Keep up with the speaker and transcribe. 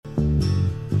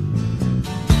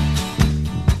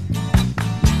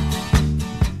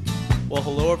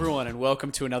Well, hello everyone, and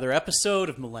welcome to another episode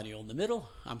of Millennial in the Middle.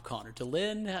 I'm Connor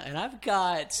DeLynn, and I've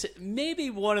got maybe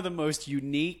one of the most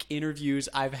unique interviews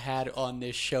I've had on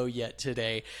this show yet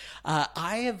today.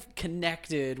 I have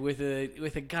connected with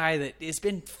a guy that has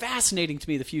been fascinating to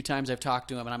me the few times I've talked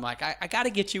to him, and I'm like, I got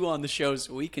to get you on the show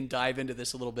so we can dive into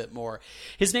this a little bit more.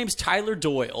 His name's Tyler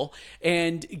Doyle,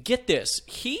 and get this,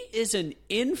 he is an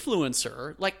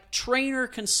influencer, like trainer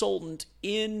consultant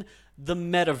in the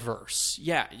metaverse.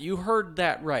 Yeah, you heard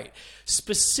that right.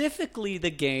 Specifically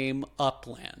the game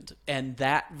Upland and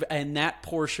that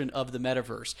portion of the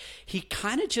metaverse. He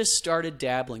kind of just started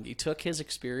dabbling. He took his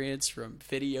experience from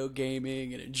video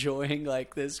gaming and enjoying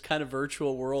like this kind of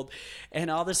virtual world,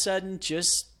 and all of a sudden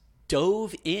just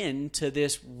dove into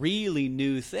this really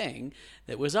new thing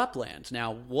that was Upland.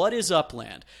 Now, what is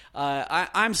Upland?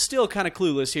 I'm still kind of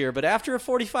clueless here, but after a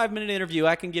 45-minute interview,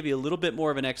 I can give you a little bit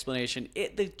more of an explanation.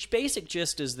 The basic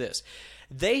gist is this.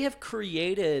 They have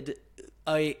created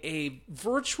a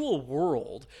virtual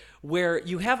world where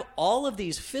you have all of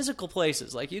these physical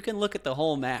places. Like, you can look at the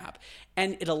whole map,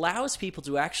 and it allows people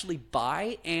to actually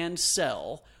buy and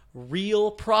sell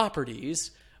real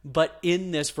properties, but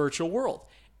in this virtual world.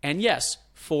 And yes,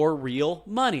 for real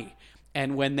money.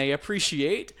 And when they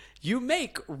appreciate, you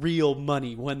make real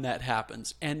money when that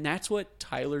happens. And that's what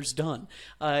Tyler's done.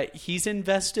 He's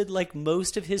invested like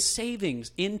most of his savings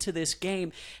into this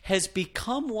game, has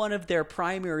become one of their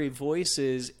primary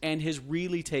voices, and has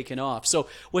really taken off. So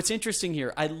what's interesting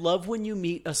here, I love when you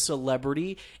meet a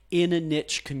celebrity in a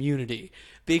niche community.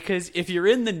 Because if you're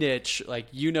in the niche, like,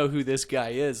 you know who this guy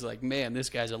is. Like, man, this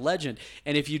guy's a legend.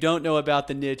 And if you don't know about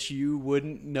the niche, you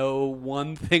wouldn't know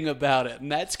one thing about it.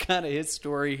 And that's kind of his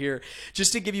story here.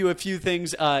 Just to give you a few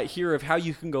things here of how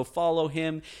you can go follow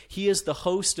him. He is the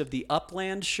host of the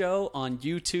Upland Show on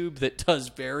YouTube that does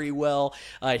very well.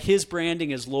 His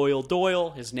branding is Loyal Doyle.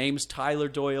 His name's Tyler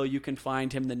Doyle. You can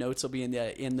find him. The notes will be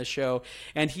in the show.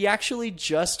 And he actually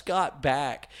just got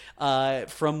back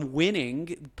from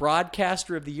winning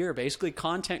Broadcaster of the Year, basically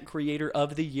Content Creator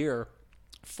of the Year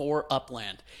for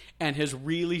Upland, and has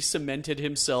really cemented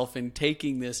himself in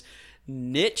taking this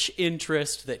niche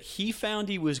interest that he found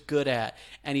he was good at,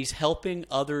 and he's helping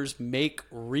others make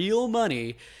real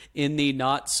money in the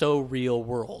not so real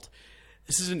world.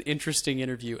 This is an interesting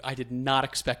interview. I did not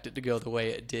expect it to go the way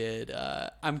it did.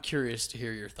 I'm curious to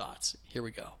hear your thoughts. Here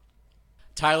we go.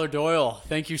 Tyler Doyle,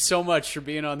 thank you so much for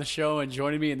being on the show and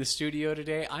joining me in the studio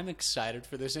today. I'm excited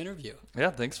for this interview.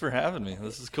 Yeah, thanks for having me.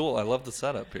 This is cool. I love the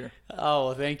setup here.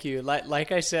 Oh, thank you.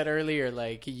 Like I said earlier,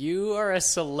 like, you are a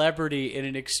celebrity in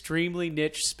an extremely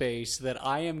niche space that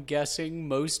I am guessing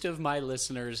most of my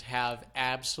listeners have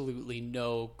absolutely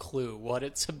no clue what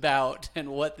it's about and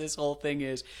what this whole thing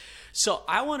is. So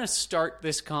I want to start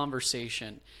this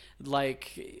conversation.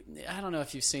 Like, I don't know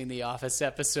if you've seen the Office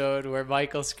episode where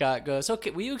Michael Scott goes, okay,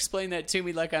 will you explain that to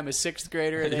me like I'm a sixth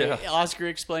grader? And then Oscar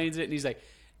explains it, and he's like,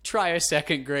 try a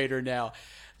second grader now.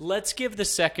 Let's give the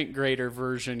second grader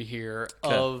version here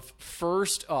of,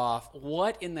 first off,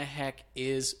 what in the heck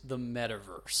is the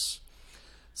metaverse?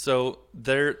 So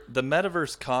the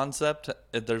metaverse concept,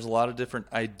 there's a lot of different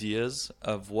ideas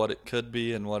of what it could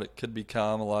be and what it could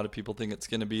become. A lot of people think it's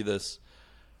going to be this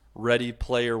Ready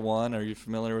Player One. Are you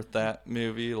familiar with that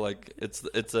movie? Like,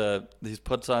 he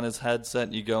puts on his headset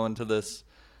and you go into this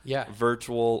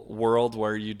virtual world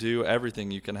where you do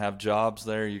everything. You can have jobs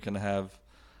there, you can have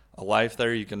a life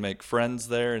there, you can make friends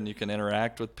there, and you can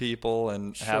interact with people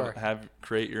and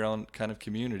create your own kind of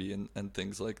community and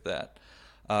things like that.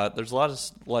 There's a lot of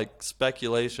like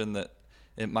speculation that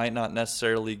it might not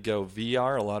necessarily go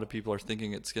VR. A lot of people are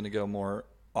thinking it's going to go more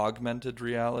augmented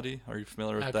reality. Are you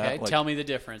familiar with that? Okay, tell me the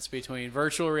difference between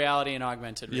virtual reality and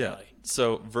augmented reality.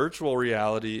 So virtual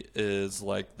reality is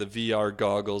like the VR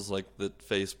goggles like that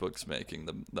Facebook's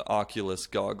making, the Oculus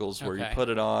goggles where you put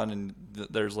it on and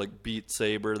there's like Beat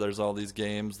Saber, there's all these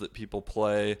games that people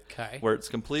play where it's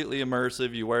completely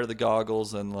immersive. You wear the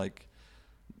goggles and like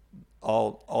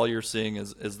all you're seeing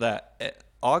is that.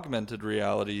 Augmented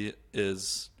reality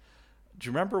is... Do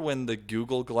you remember when the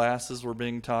Google glasses were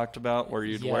being talked about, where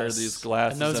you'd wear these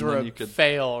glasses and those were then you could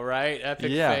fail, right?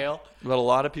 Epic fail. But a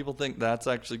lot of people think that's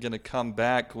actually going to come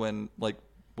back when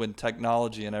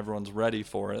technology and everyone's ready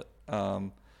for it.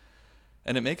 And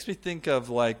it makes me think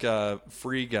of like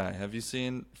Free Guy. Have you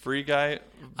seen Free Guy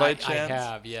by chance? I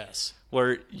have, yes.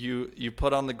 Where you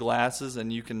put on the glasses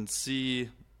and you can see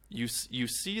you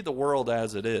see the world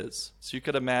as it is. So you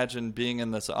could imagine being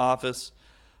in this office.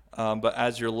 But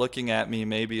as you're looking at me,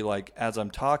 maybe like as I'm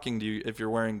talking to you, if you're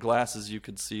wearing glasses, you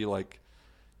could see like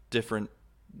different.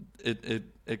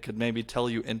 It could maybe tell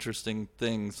you interesting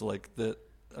things like that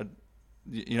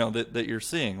that you're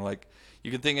seeing. Like,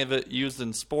 you can think of it used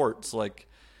in sports. Like,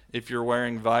 if you're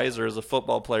wearing visor as a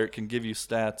football player, it can give you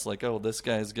stats like, oh, this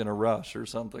guy's going to rush or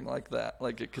something like that.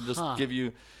 Like, it could just give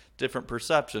you different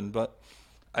perception. But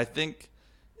I think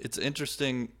it's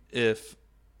interesting if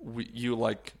you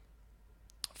like,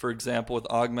 for example, with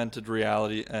augmented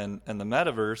reality and the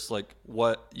metaverse, like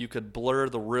what you could blur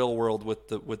the real world with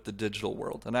the digital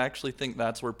world. And I actually think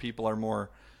that's where people are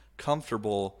more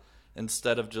comfortable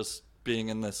instead of just being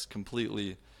in this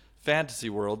completely fantasy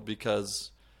world.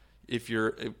 Because if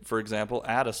you're, for example,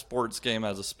 at a sports game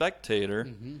as a spectator,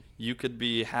 you could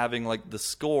be having like the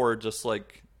score, just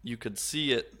like you could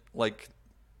see it like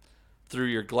through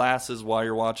your glasses while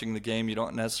you're watching the game. You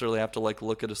don't necessarily have to like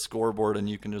look at a scoreboard, and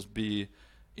you can just be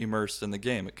immersed in the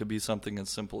game. It could be something as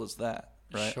simple as that,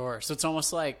 right? Sure. So it's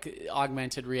almost like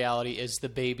augmented reality is the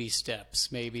baby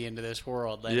steps maybe into this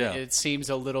world. Like, yeah. It seems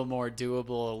a little more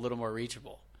doable, a little more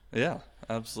reachable. Yeah,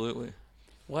 absolutely.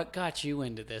 What got you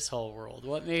into this whole world?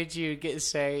 What made you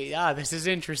say, this is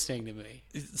interesting to me?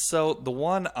 So the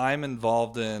one I'm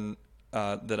involved in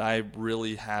that I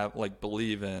really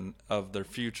believe in of their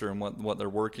future and what they're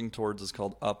working towards is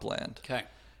called Upland. Okay.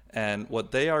 And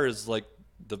what they are is like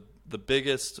the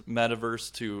biggest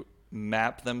metaverse to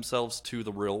map themselves to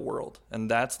the real world.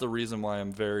 And that's the reason why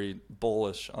I'm very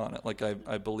bullish on it. Like,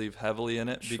 I believe heavily in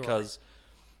it. Sure. Because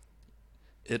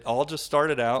it all just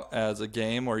started out as a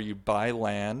game where you buy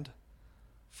land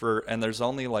and there's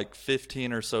only like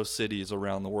 15 or so cities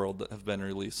around the world that have been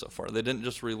released so far. They didn't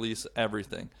just release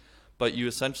everything, but you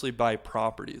essentially buy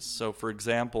properties. So for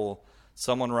example,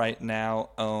 someone right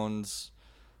now owns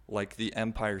like the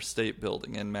Empire State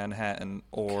Building in Manhattan,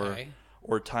 or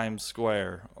Times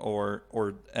Square,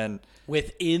 and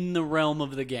within the realm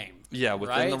of the game. Yeah,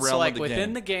 within right? the realm so like of the within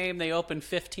game. the game, they open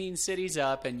 15 cities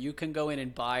up, and you can go in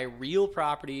and buy real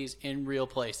properties in real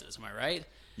places. Am I right?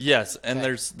 Yes, and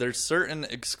there's certain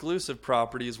exclusive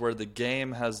properties where the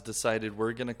game has decided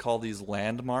we're going to call these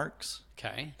landmarks.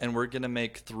 Okay. And we're going to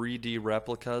make 3D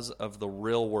replicas of the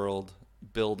real world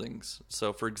buildings.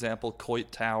 So, for example,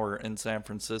 Coit Tower in San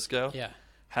Francisco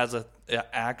has a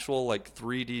actual like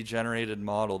 3D generated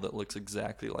model that looks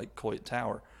exactly like Coit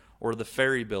Tower, or the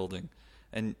Ferry Building,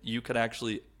 and you could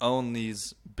actually own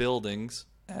these buildings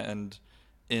and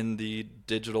in the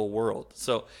digital world.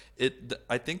 So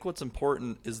I think what's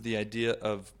important is the idea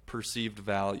of perceived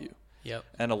value. Yep.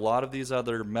 And a lot of these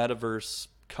other metaverse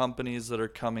companies that are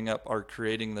coming up are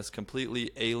creating this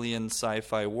completely alien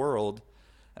sci-fi world.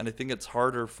 And I think it's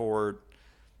harder for,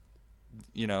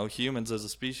 humans as a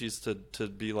species to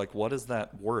be like, what is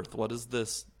that worth? What is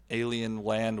this alien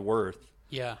land worth?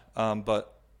 Yeah.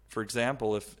 But for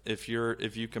example, if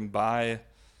you can buy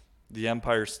the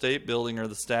Empire State Building or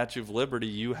the Statue of Liberty,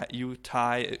 you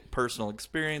tie personal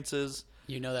experiences.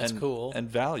 That's cool. And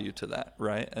value to that,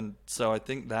 right? And so I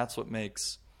think that's what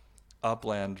makes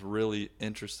Upland really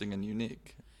interesting and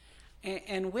unique.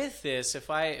 And with this, if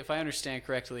I understand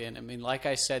correctly, and I mean, like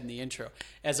I said in the intro,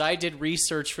 as I did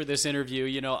research for this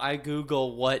interview, I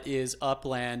Google what is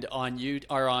Upland on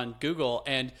Google,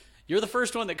 and you're the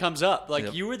first one that comes up. Like,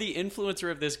 yep. You were the influencer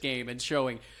of this game and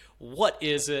showing what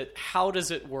is it, how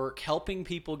does it work, helping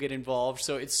people get involved.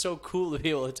 So it's so cool to be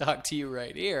able to talk to you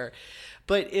right here.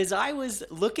 But as I was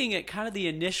looking at kind of the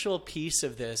initial piece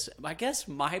of this, I guess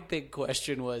my big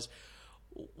question was,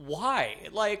 why?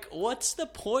 Like, what's the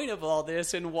point of all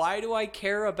this, and why do I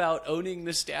care about owning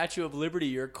the Statue of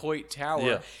Liberty or Coit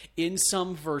Tower in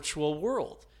some virtual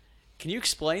world? Can you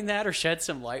explain that or shed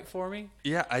some light for me?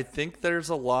 Yeah, I think there's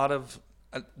a lot of,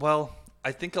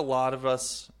 I think a lot of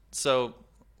us, so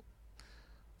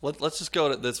let's just go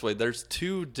at it this way. There's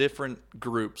two different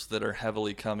groups that are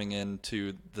heavily coming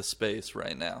into the space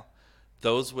right now.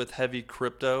 Those with heavy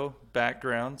crypto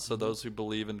backgrounds, so those who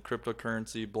believe in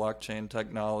cryptocurrency, blockchain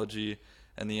technology,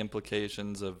 and the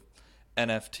implications of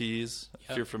NFTs,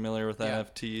 if you're familiar with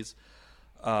NFTs.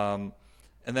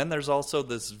 And then there's also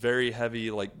this very heavy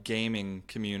like gaming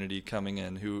community coming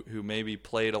in who maybe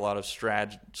played a lot of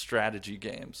strategy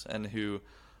games and who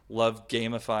love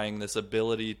gamifying this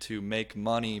ability to make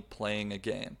money playing a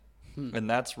game. And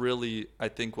that's really, I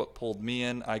think, what pulled me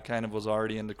in. I kind of was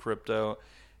already into crypto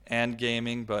and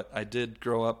gaming, but I did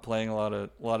grow up playing a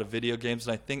lot of video games,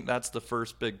 and I think that's the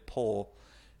first big pull,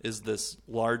 is this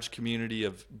large community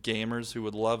of gamers who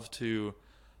would love to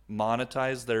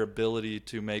monetize their ability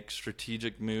to make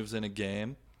strategic moves in a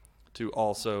game to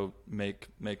also make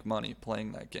money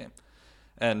playing that game.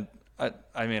 And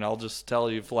I mean, I'll just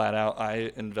tell you flat out,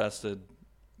 I invested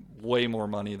way more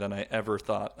money than I ever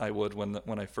thought I would when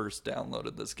I first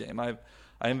downloaded this game.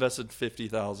 I invested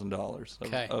 $50,000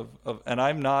 Okay. and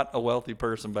I'm not a wealthy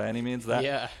person by any means.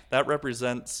 That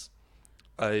represents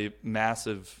a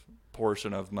massive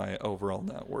portion of my overall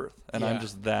net worth, and I'm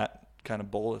just that kind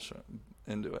of bullish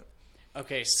into it.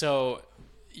 Okay, so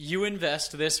you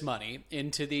invest this money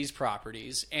into these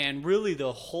properties, and really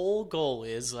the whole goal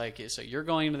is like, so you're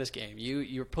going into this game,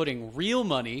 you're putting real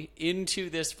money into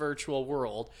this virtual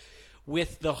world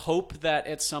with the hope that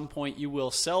at some point you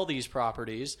will sell these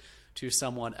properties to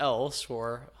someone else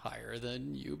for higher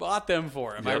than you bought them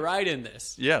for. Am I right in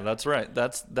this? Yeah, that's right.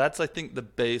 That's I think the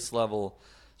base level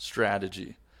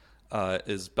strategy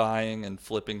is buying and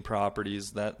flipping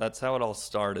properties. That's how it all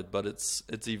started, but it's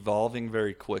evolving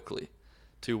very quickly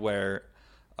to where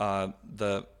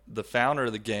the founder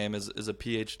of the game is a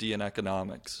PhD in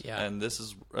economics. Yeah. And this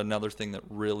is another thing that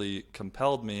really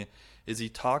compelled me is he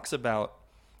talks about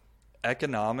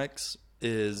economics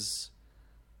is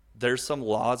there's some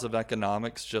laws of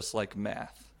economics just like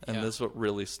math. And this is what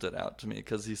really stood out to me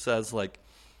because he says like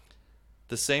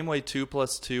the same way 2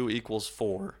 + 2 =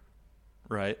 4,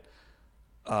 right?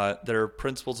 There are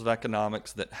principles of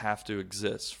economics that have to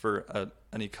exist for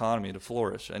an economy to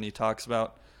flourish. And he talks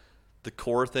about the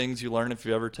core things you learn if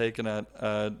you've ever taken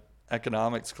a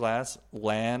economics class: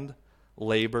 land,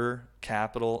 labor,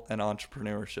 capital, and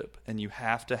entrepreneurship. And you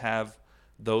have to have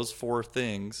those 4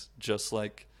 things just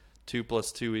like 2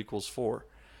 + 2 = 4.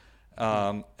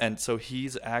 And so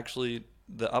he's actually,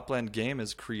 the Upland game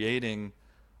is creating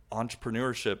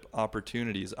entrepreneurship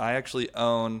opportunities.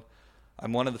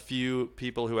 I'm one of the few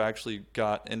people who actually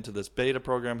got into this beta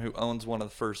program who owns one of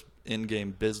the first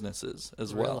in-game businesses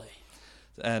as well. Really?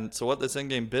 And so what this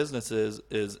in-game business is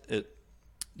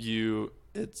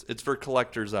it's for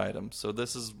collector's items. So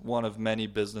this is one of many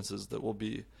businesses that will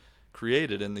be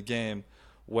created in the game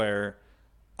where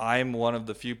I'm one of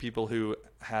the few people who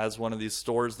has one of these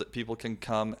stores that people can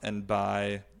come and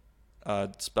buy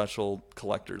special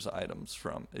collector's items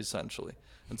from, essentially.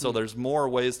 And so there's more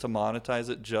ways to monetize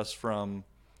it just from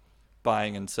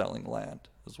buying and selling land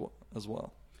as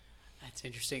well. That's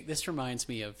interesting. This reminds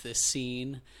me of this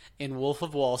scene in Wolf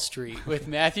of Wall Street with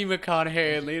Matthew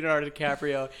McConaughey and Leonardo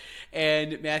DiCaprio.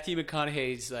 And Matthew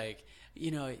McConaughey's like,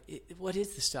 what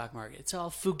is the stock market? It's all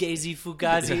fugazi.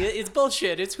 It's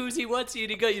bullshit. It's who's he, what's he,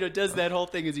 and he does that whole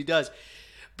thing as he does.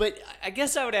 But I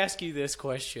guess I would ask you this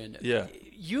question. Yeah.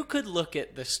 You could look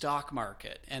at the stock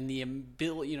market and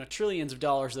the trillions of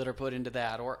dollars that are put into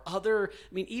that, or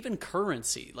even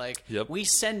currency. Like we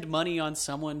send money on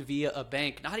someone via a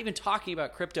bank, not even talking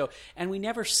about crypto, and we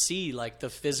never see like the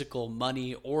physical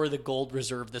money or the gold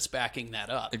reserve that's backing that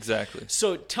up. Exactly.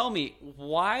 So tell me,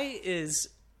 why is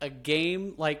a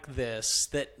game like this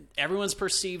that everyone's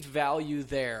perceived value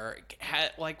there,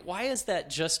 why is that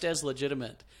just as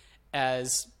legitimate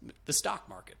as the stock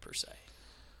market per se?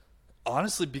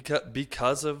 Honestly,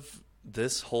 because of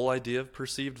this whole idea of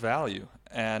perceived value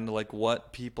and like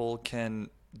what people can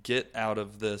get out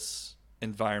of this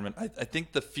environment. I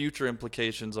think the future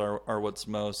implications are what's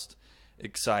most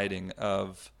exciting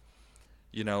of,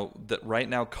 that right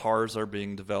now cars are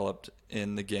being developed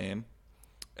in the game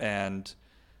and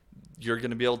you're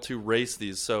going to be able to race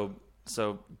these. So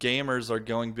gamers are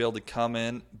going to be able to come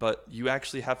in, but you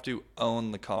actually have to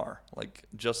own the car,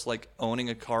 just like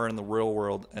owning a car in the real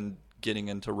world and getting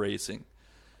into racing.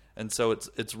 And so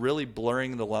it's really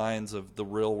blurring the lines of the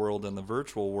real world and the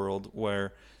virtual world,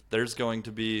 where there's going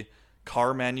to be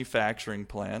car manufacturing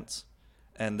plants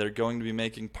and they're going to be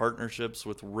making partnerships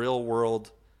with real world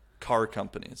car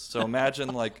companies. So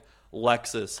imagine like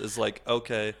Lexus is like,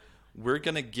 okay, we're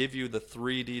going to give you the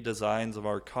 3D designs of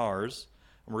our cars,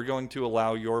 and we're going to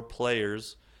allow your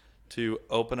players to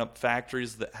open up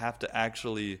factories that have to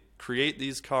actually create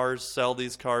these cars, sell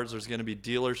these cars. There's going to be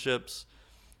dealerships,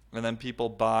 and then people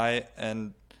buy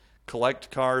and collect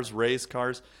cars, race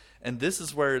cars. And this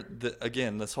is where,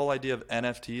 again, this whole idea of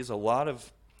NFTs, a lot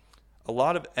of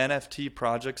NFT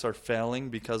projects are failing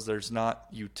because there's not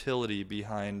utility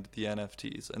behind the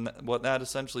NFTs. And what that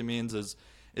essentially means is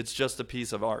it's just a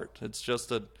piece of art. It's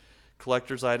just a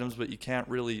collector's items, but you can't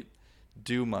really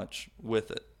do much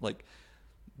with it. Like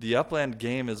the Upland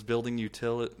game is building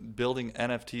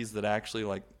NFTs that actually,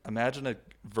 like, imagine a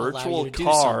virtual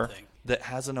car that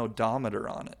has an odometer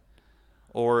on it.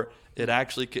 Or it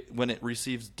actually, when it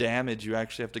receives damage, you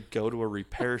actually have to go to a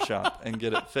repair shop and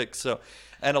get it fixed. So,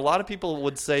 and a lot of people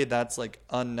would say that's like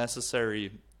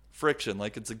unnecessary friction.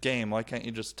 Like, it's a game. Why can't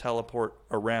you just teleport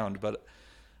around? But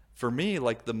for me,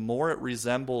 like, the more it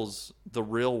resembles the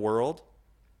real world,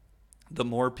 the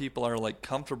more people are like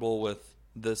comfortable with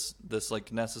this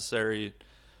like necessary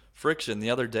friction. The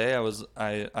other day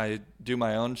I do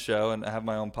my own show and I have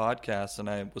my own podcast, and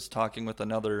I was talking with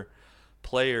another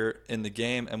player in the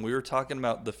game, and we were talking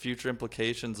about the future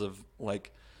implications of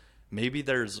like maybe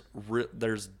there's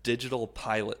digital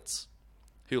pilots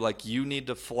who like you need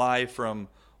to fly from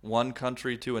one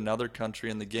country to another country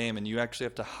in the game, and you actually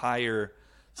have to hire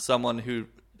someone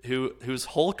whose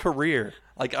whole career,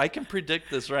 like I can predict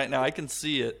this right now, I can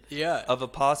see it, of a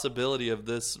possibility of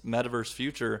this metaverse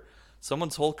future.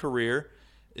 Someone's whole career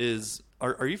is,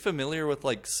 are you familiar with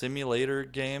like simulator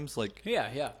games? Like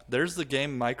there's the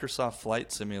game Microsoft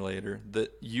Flight Simulator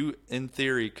that you in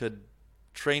theory could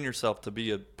train yourself to be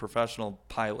a professional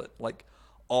pilot. Like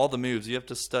all the moves, you have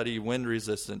to study wind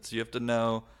resistance, you have to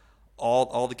know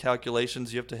all the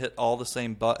calculations, you have to hit all the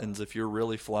same buttons if you're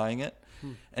really flying it.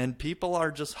 And people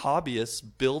are just hobbyists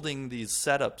building these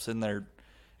setups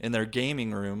in their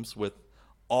gaming rooms with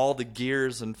all the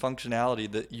gears and functionality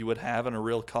that you would have in a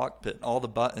real cockpit, all the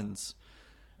buttons,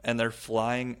 and they're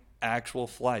flying actual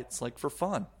flights like for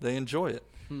fun. They enjoy it.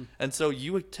 And so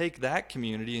you would take that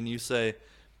community and you say,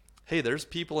 hey, there's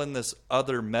people in this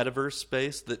other metaverse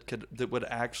space that would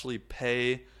actually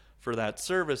pay for that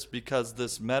service, because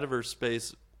this metaverse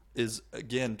space is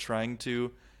again trying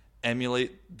to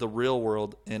emulate the real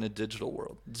world in a digital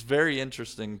world. It's very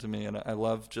interesting to me, and I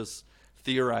love just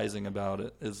theorizing about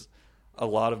it. Is a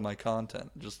lot of my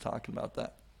content just talking about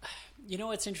that. You know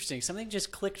what's interesting? Something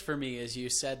just clicked for me as you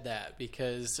said that,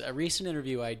 because a recent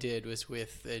interview I did was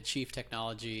with the chief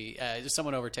technology,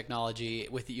 someone over technology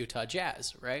with the Utah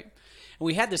Jazz, right? And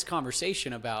we had this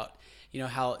conversation about,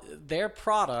 how their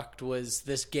product was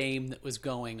this game that was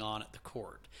going on at the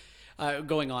court,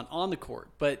 going on the court.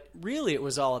 But really it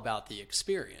was all about the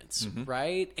experience,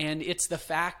 right? And it's the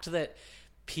fact that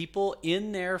people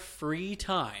in their free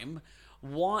time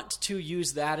want to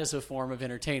use that as a form of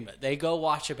entertainment. They go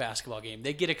watch a basketball game.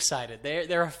 They get excited.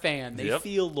 They're a fan. They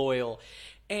feel loyal.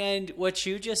 And what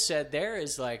you just said there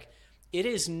is like, it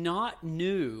is not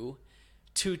new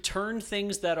to turn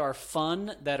things that are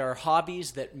fun, that are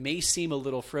hobbies, that may seem a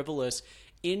little frivolous,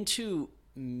 into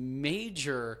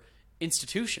major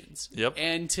institutions.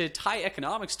 And to tie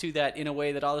economics to that in a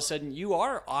way that all of a sudden you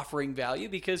are offering value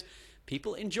because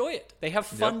people enjoy it. They have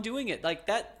fun doing it. Like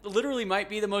that literally might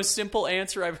be the most simple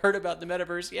answer I've heard about the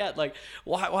metaverse yet. Like,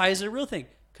 why is it a real thing?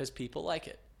 Because people like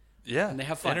it. Yeah. And they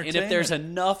have fun. And if there's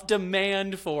enough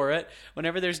demand for it,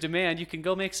 whenever there's demand, you can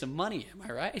go make some money. Am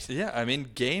I right? Yeah. I mean,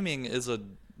 gaming is a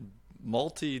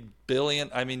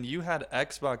multi-billion. I mean, you had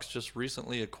Xbox just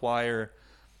recently acquire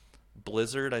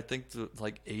Blizzard, I think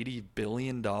like $80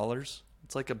 billion.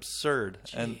 It's like absurd.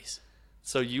 Jeez. And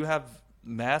so you have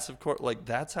massive like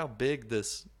that's how big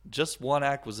this just one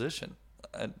acquisition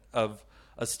of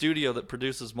a studio that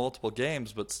produces multiple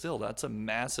games, but still that's a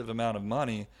massive amount of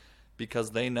money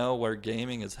because they know where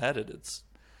gaming is headed. It's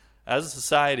as a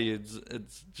society,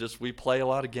 it's just we play a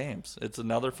lot of games. It's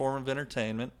another form of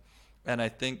entertainment, and I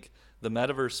think the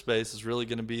metaverse space is really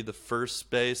going to be the first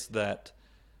space that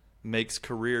makes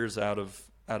careers out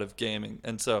of gaming.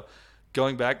 And so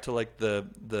going back to like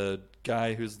the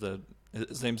guy his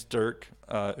name's Dirk,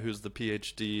 who's the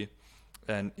PhD,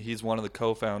 and he's one of the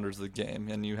co-founders of the game.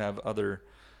 And you have other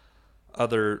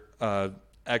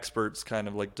experts, kind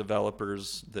of like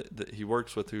developers that he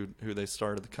works with, who they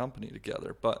started the company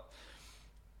together. But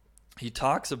he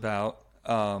talks about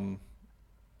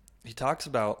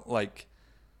like,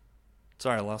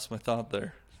 sorry, I lost my thought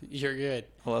there. You're good.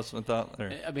 I lost my thought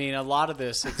there. I mean, a lot of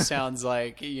this, it sounds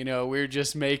like, we're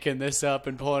just making this up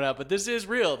and pulling up, but this is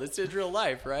real. This is real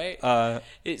life, right?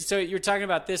 So you're talking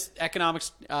about this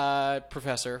economics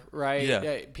professor, right?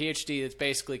 Yeah. PhD that's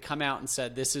basically come out and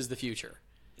said, this is the future.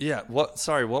 Yeah. What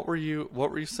were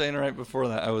you saying right before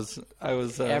that? I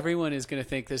was. Everyone is going to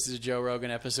think this is a Joe Rogan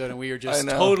episode, and we are just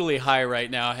totally high right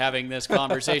now having this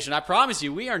conversation. I promise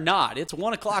you, we are not. It's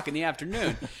 1:00 in the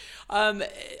afternoon.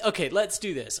 Okay, let's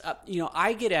do this.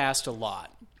 I get asked a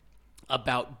lot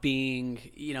about being,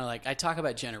 like I talk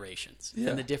about generations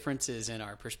and the differences in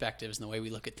our perspectives and the way we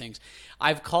look at things.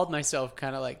 I've called myself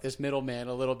kind of like this middleman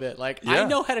a little bit. Like I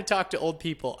know how to talk to old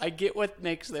people. I get what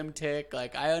makes them tick.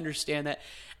 Like I understand that.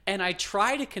 And I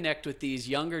try to connect with these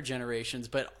younger generations,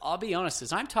 but I'll be honest,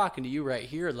 as I'm talking to you right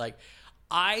here, like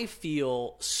I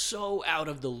feel so out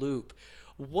of the loop.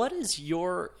 What has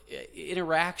your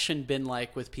interaction been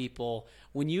like with people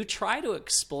when you try to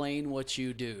explain what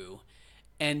you do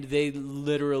and they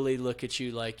literally look at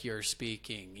you like you're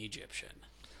speaking Egyptian?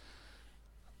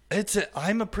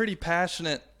 I'm a pretty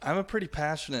passionate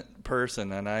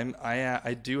person, and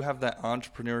I do have that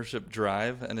entrepreneurship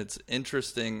drive, and it's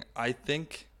interesting. I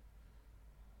think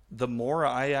the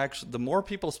more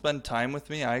people spend time with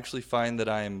me, I actually find that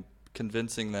I am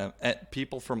convincing them,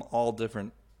 people from all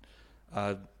different,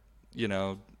 you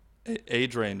know,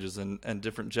 age ranges and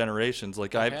different generations.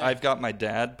 Like Okay. I've got my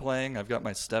dad playing, I've got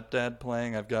my stepdad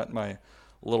playing, I've got my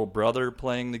little brother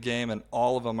playing the game, and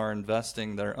all of them are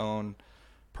investing their own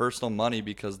personal money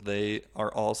because they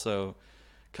are also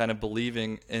kind of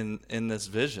believing in this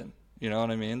vision. You know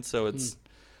what I mean? So it's,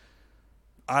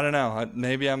 I don't know,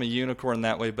 maybe I'm a unicorn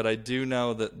that way, but I do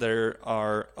know that there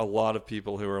are a lot of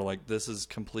people who are like, this is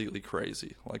completely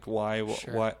crazy. Like, why?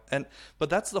 Sure. But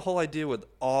that's the whole idea with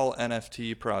all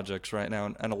NFT projects right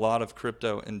now, and a lot of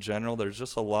crypto in general. There's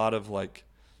just a lot of like,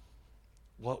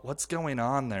 what's going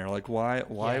on there? Like, why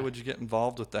Yeah. would you get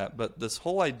involved with that? But this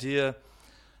whole idea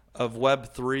of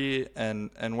Web3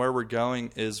 and where we're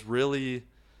going is really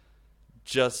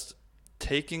just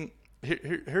taking.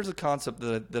 Here's a concept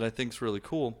that I think is really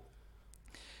cool.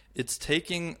 It's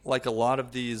taking like a lot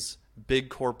of these big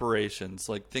corporations,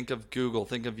 like think of Google,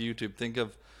 think of YouTube, think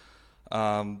of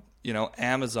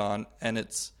Amazon, and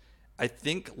I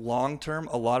think long term,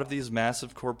 a lot of these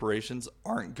massive corporations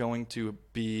aren't going to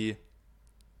be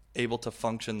able to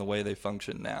function the way they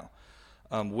function now.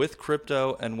 With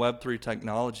crypto and Web3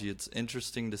 technology, it's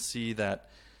interesting to see that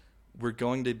we're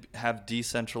going to have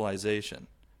decentralization,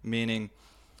 meaning,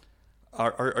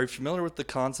 are you familiar with the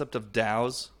concept of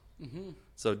DAOs? Mm-hmm.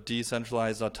 So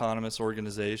decentralized autonomous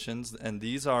organizations, and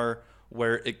these are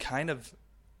where it kind of,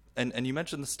 and you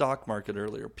mentioned the stock market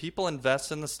earlier. People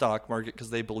invest in the stock market because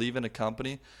they believe in a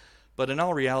company, but in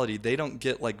all reality, they don't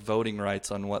get like voting rights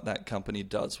on what that company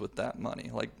does with that money.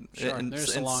 Like, Sure. They're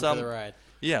just along for the ride.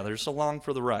 Yeah, they're just along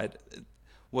for the ride.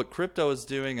 What crypto is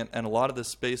doing, and a lot of this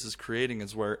space is creating,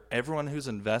 is where everyone who's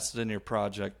invested in your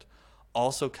project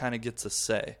also kind of gets a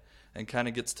say and kind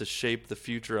of gets to shape the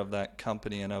future of that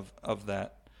company and of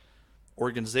that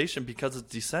organization, because it's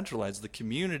decentralized. The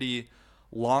community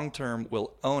long term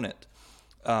will own it.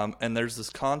 And there's this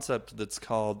concept that's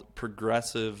called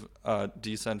progressive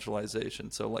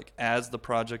decentralization. So like as the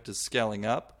project is scaling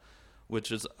up, which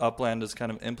is Upland is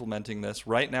kind of implementing this.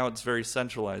 Right now it's very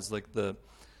centralized. Like the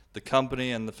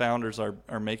company and the founders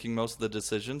are making most of the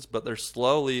decisions, but they're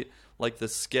slowly, like the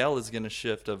scale is going to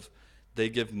shift of, they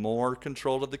give more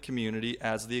control to the community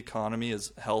as the economy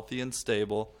is healthy and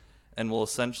stable, and will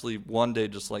essentially one day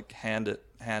just like hand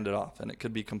it off, and it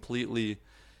could be completely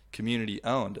community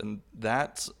owned. And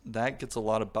that gets a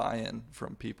lot of buy-in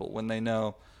from people when they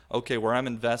know, okay, where I'm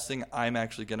investing, I'm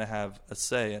actually going to have a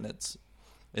say in its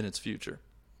future.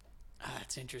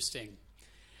 That's interesting.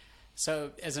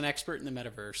 So, as an expert in the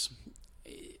metaverse,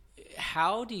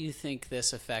 how do you think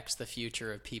this affects the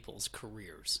future of people's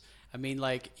careers? I mean,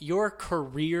 like, your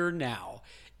career now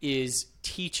is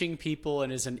teaching people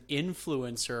and as an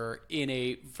influencer in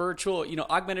a virtual,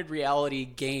 augmented reality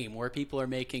game where people are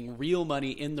making real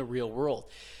money in the real world.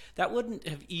 That wouldn't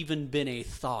have even been a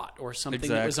thought or something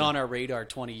that was on our radar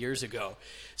 20 years ago.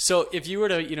 So if you were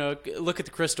to, look at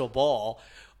the crystal ball,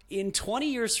 in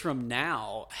 20 years from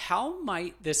now, how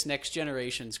might this next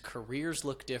generation's careers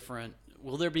look different?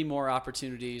 Will there be more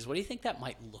opportunities? What do you think that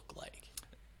might look like?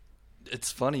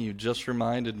 It's funny, you just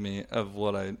reminded me of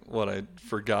what I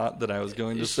forgot that I was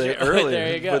going to say earlier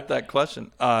there you go. with that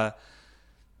question.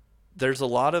 There's a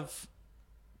lot of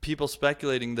people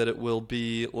speculating that it will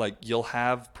be like you'll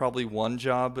have probably one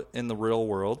job in the real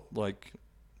world, like,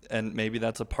 and maybe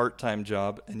that's a part-time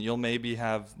job, and you'll maybe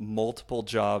have multiple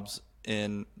jobs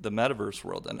in the metaverse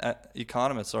world. And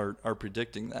economists are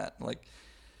predicting that. Like,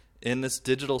 in this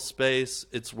digital space,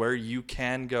 it's where you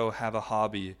can go have a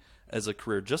hobby as a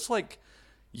career, just like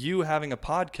you having a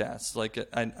podcast. Like,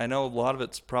 I know a lot of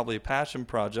it's probably a passion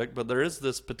project, but there is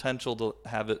this potential to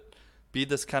have it be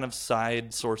this kind of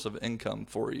side source of income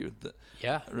for you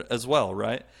as well,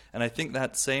 right? And I think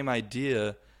that same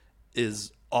idea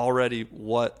is already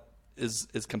what is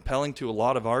compelling to a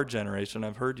lot of our generation.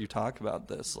 I've heard you talk about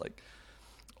this. Like,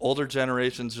 older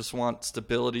generations just want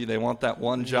stability. They want that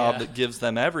one job that gives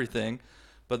them everything.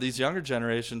 But these younger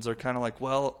generations are kind of like,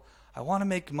 well, I want to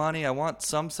make money. I want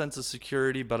some sense of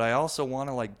security, but I also want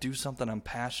to like do something I'm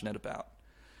passionate about.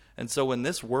 And so when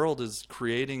this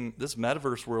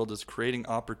metaverse world is creating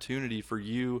opportunity for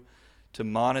you to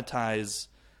monetize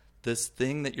this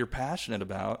thing that you're passionate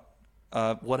about,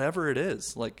 whatever it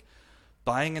is, like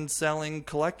buying and selling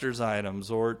collector's items,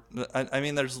 or I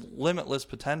mean, there's limitless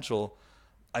potential.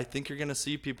 I think you're going to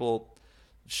see people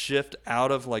shift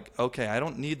out of like, okay, I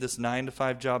don't need this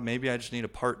 9-to-5 job. Maybe I just need a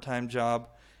part-time job,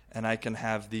 and I can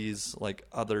have these like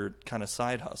other kind of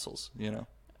side hustles,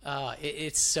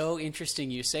 It's so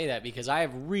interesting you say that, because I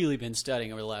have really been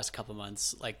studying over the last couple of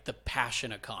months, like the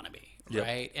passion economy, Yep.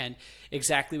 right? And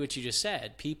exactly what you just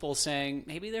said. People saying,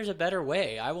 maybe there's a better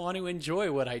way. I want to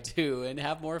enjoy what I do and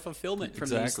have more fulfillment from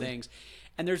these things.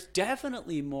 And there's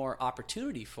definitely more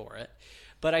opportunity for it.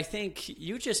 But I think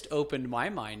you just opened my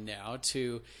mind now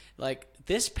to like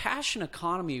this passion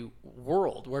economy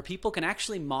world where people can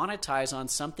actually monetize on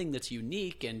something that's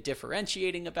unique and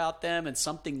differentiating about them and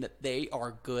something that they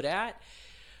are good at.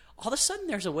 All of a sudden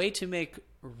there's a way to make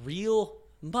real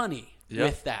money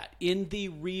with that in the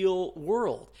real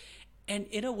world. And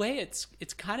in a way, it's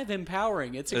kind of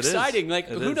empowering. It's exciting. Like,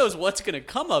 who knows what's going to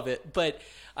come of it? But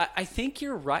I think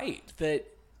you're right that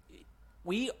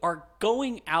we are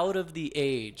going out of the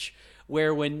age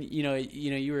where when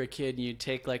you were a kid and you'd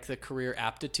take like the career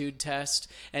aptitude test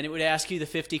and it would ask you the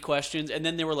 50 questions and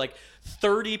then there were like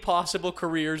 30 possible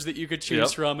careers that you could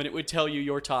choose from and it would tell you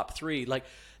your top 3. Like,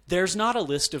 there's not a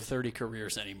list of 30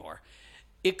 careers anymore.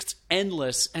 It's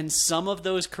endless, and some of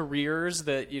those careers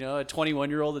that a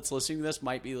 21-year-old that's listening to this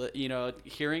might be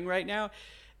hearing right now,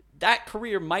 that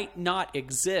career might not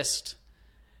exist,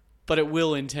 but it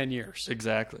will in 10 years.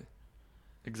 Exactly.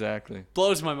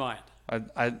 Blows my mind.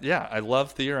 I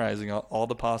love theorizing all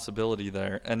the possibility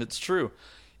there, and it's true.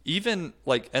 Even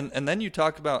like, and then you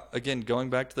talk about, again,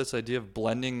 going back to this idea of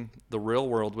blending the real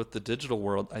world with the digital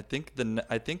world. I think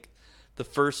the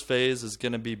first phase is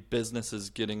going to be businesses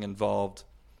getting involved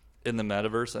in the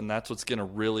metaverse, and that's what's going to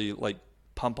really like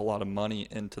pump a lot of money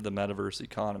into the metaverse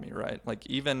economy, right? Like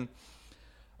even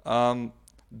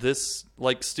this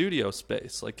like studio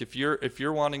space, like if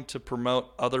you're wanting to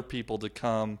promote other people to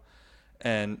come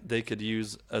and they could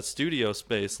use a studio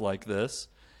space like this,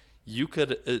 you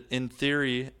could in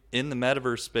theory in the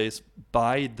metaverse space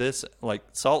buy this, like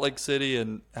Salt Lake City,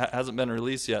 and hasn't been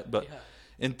released yet, but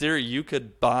in theory you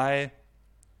could buy,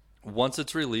 once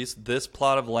it's released, this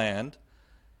plot of land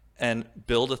and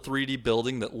build a 3D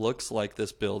building that looks like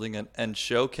this building and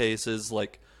showcases,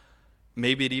 like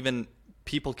maybe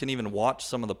people can even watch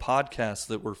some of the podcasts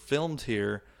that were filmed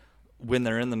here when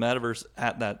they're in the metaverse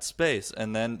at that space.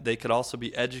 And then they could also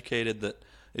be educated that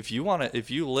if you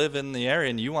live in the area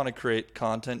and you want to create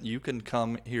content, you can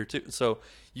come here too. So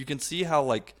you can see how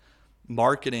like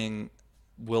marketing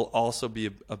will also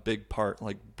be a big part,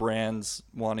 like brands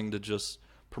wanting to just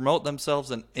promote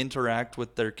themselves and interact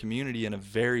with their community in a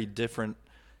very different,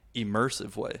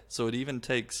 immersive way. So it even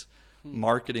takes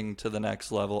marketing to the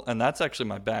next level. And that's actually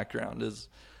my background, is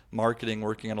marketing,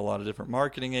 working at a lot of different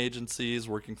marketing agencies,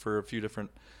 working for a few different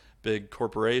big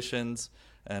corporations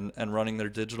and running their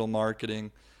digital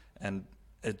marketing. And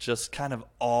it just kind of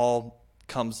all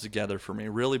comes together for me,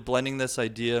 really blending this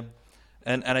idea.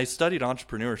 And I studied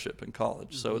entrepreneurship in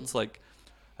college. So it's like,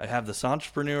 I have this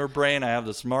entrepreneur brain, I have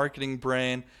this marketing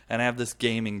brain, and I have this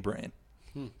gaming brain.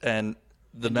 And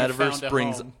the metaverse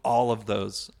brings all of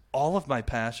those, all of my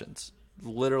passions,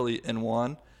 literally in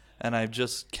one. And I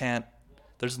just can't,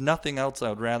 there's nothing else I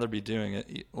would rather be doing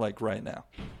it like right now.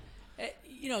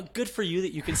 Good for you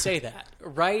that you can say that,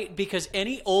 right? Because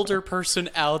any older person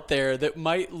out there that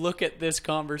might look at this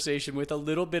conversation with a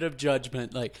little bit of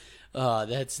judgment, like,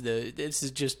 this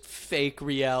is just fake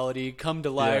reality come to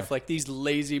life, like these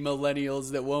lazy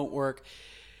millennials that won't work.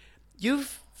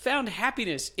 You've found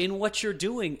happiness in what you're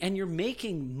doing, and you're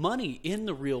making money in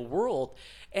the real world,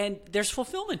 and there's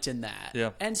fulfillment in that. Yeah.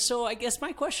 And so I guess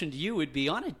my question to you would be,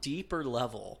 on a deeper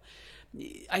level,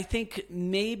 I think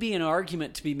maybe an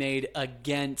argument to be made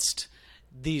against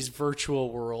these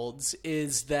virtual worlds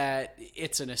is that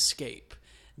it's an escape.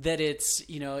 That it's,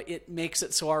 it makes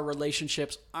it so our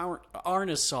relationships aren't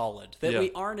as solid, that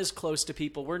we aren't as close to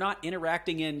people. We're not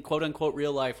interacting in quote unquote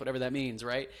real life, whatever that means,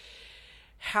 right?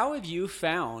 How have you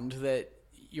found that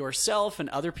yourself and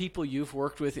other people you've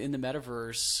worked with in the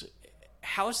metaverse,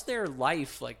 how's their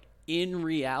life like in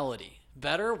reality?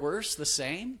 Better, worse, the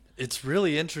same? It's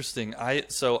really interesting.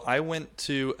 I went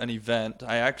to an event.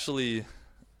 I actually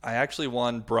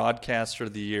won Broadcaster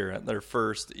of the Year at their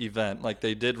first event. Like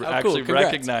they did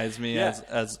recognize me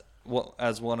as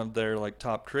one of their like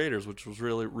top creators, which was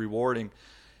really rewarding.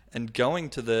 And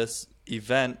going to this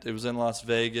event, it was in Las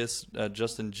Vegas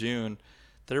just in June.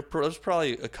 There was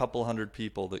probably a couple hundred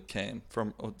people that came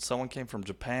from. Someone came from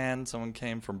Japan, someone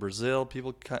came from Brazil.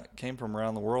 People came from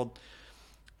around the world,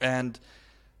 and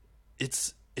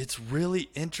it's really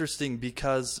interesting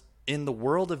because in the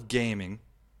world of gaming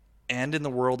and in the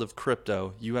world of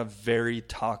crypto, you have very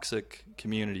toxic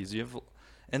communities. You have,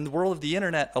 in the world of the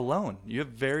internet alone, you have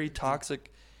very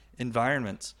toxic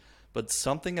environments. But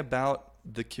something about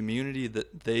the community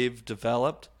that they've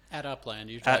developed at Upland,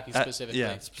 you're talking specifically.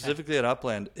 Specifically at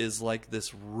Upland, is like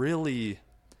this really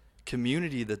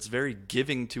community that's very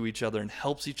giving to each other and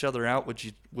helps each other out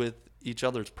with each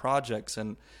other's projects,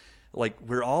 and like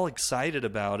we're all excited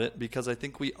about it because I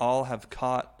think we all have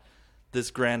caught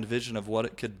this grand vision of what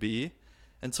it could be.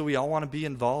 And so we all want to be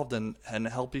involved and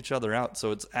help each other out.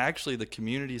 So it's actually, the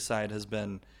community side has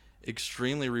been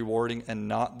extremely rewarding and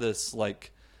not this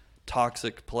like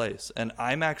toxic place. And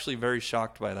I'm actually very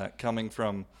shocked by that, coming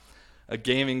from a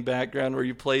gaming background where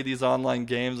you play these online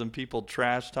games and people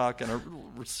trash talk and are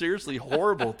seriously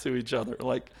horrible to each other.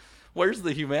 Like, where's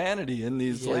the humanity in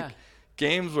these like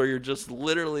games where you're just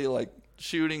literally like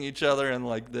shooting each other, and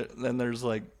like then there's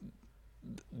like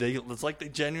it's like they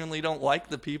genuinely don't like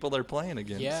the people they're playing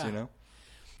against, you know?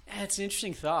 It's an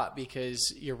interesting thought,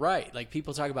 because you're right. Like,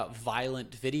 people talk about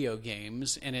violent video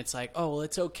games, and it's like, oh, well,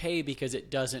 it's okay because it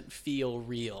doesn't feel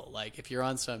real. Like, if you're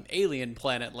on some alien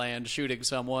planet land shooting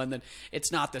someone, then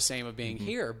it's not the same of being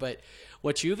here. But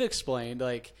what you've explained,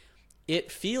 like,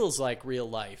 it feels like real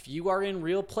life. You are in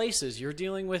real places. You're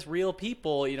dealing with real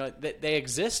people. You know, that they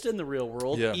exist in the real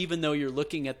world, even though you're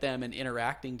looking at them and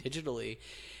interacting digitally.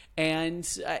 And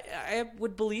I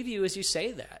would believe you as you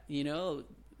say that. You know,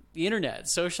 the internet,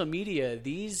 social media,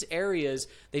 these areas,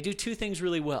 they do two things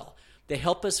really well. They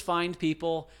help us find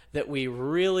people that we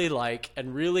really like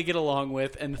and really get along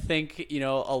with and think, you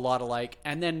know, a lot alike.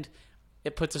 And then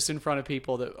it puts us in front of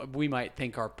people that we might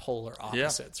think are polar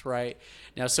opposites, right?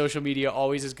 Now, social media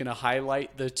always is going to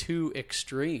highlight the two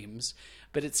extremes.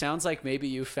 But it sounds like maybe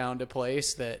you found a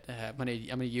place that I'm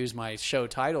gonna use my show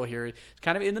title here. It's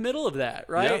kind of in the middle of that,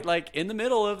 right? Yeah. Like in the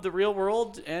middle of the real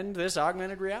world and this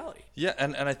augmented reality. Yeah,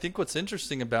 and I think what's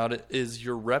interesting about it is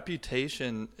your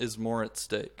reputation is more at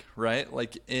stake, right?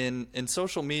 Like in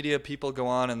social media, people go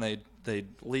on and they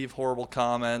leave horrible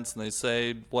comments and they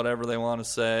say whatever they want to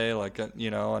say. Like,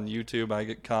 you know, on YouTube,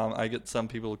 I get some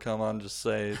people who come on and just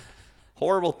say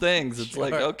horrible things. It's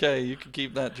like, okay, you can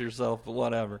keep that to yourself, but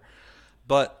whatever.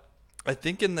 But I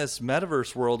think in this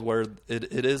metaverse world where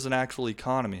it is an actual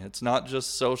economy, it's not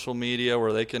just social media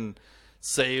where they can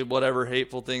say whatever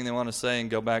hateful thing they want to say and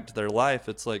go back to their life.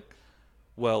 It's like,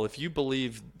 well, if you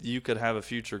believe you could have a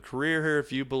future career here,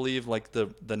 if you believe like the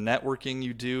networking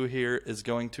you do here is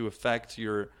going to affect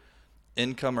your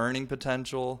income earning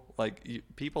potential, like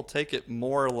people take it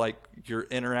more like you're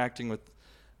interacting with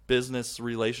business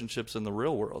relationships in the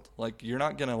real world. Like, you're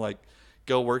not going to like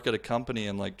go work at a company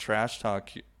and like trash talk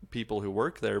people who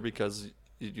work there, because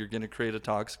you're going to create a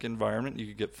toxic environment. You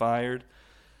could get fired.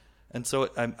 And so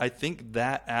I think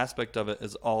that aspect of it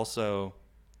is also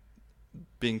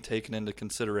being taken into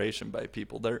consideration by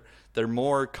people. They're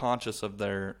more conscious of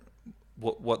their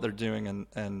what they're doing,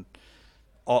 and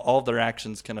all of their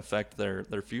actions can affect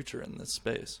their future in this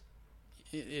space.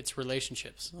 It's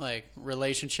relationships. Like,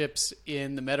 relationships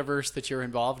in the metaverse that you're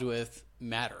involved with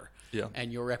matter. Yeah.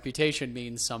 And your reputation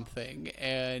means something.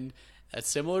 And that's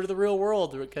similar to the real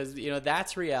world, because, you know,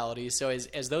 that's reality. So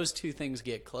as those two things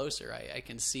get closer, I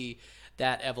can see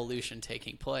that evolution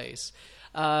taking place.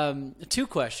 Two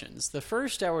questions. The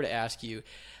first I were to ask you,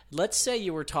 let's say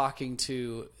you were talking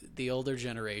to the older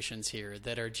generations here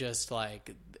that are just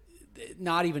like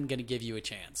not even going to give you a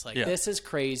chance. Like, this is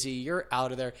crazy. You're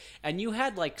out of there. And you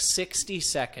had like 60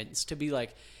 seconds to be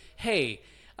like, hey,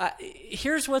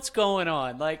 here's what's going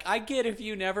on. Like, I get if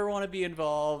you never want to be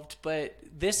involved, but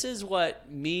this is what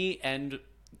me and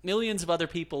millions of other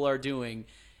people are doing.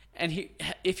 And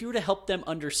if you were to help them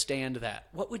understand that,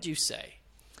 what would you say?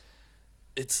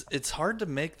 It's hard to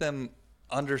make them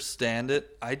understand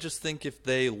it. I just think if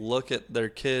they look at their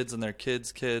kids and their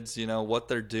kids' kids, you know, what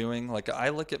they're doing. Like, I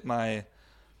look at my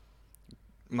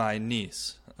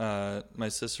niece, my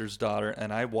sister's daughter,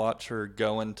 and I watch her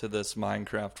go into this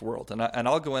Minecraft world, and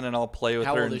I'll go in and I'll play with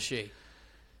her. How old is she?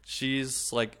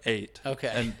 She's like 8.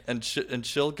 Okay. And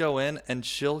she'll go in and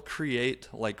she'll create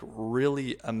like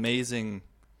really amazing,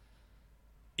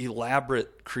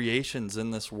 elaborate creations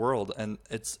in this world, and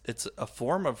it's a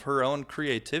form of her own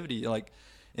creativity. Like,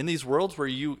 in these worlds where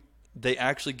they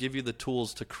actually give you the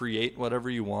tools to create whatever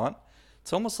you want.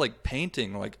 It's almost like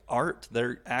painting, like art.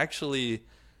 They're actually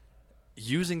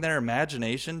using their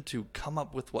imagination to come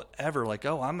up with whatever. Like,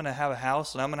 oh, I'm going to have a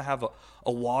house and I'm going to have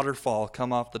a waterfall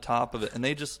come off the top of it. And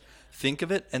they just think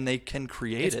of it and they can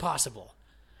create it. It's possible.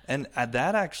 And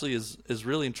that actually is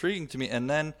really intriguing to me. And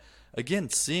then, again,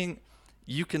 seeing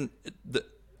you can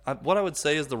what I would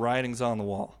say is the writing's on the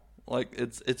wall. Like,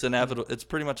 it's inevitable. It's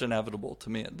pretty much inevitable to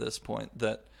me at this point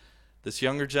that this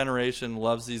younger generation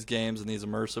loves these games and these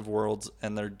immersive worlds,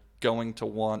 and they're going to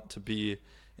want to be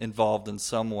involved in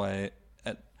some way.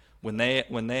 When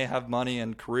they have money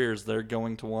and careers, they're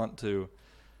going to want to,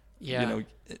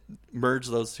 merge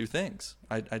those two things.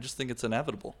 I just think it's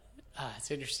inevitable.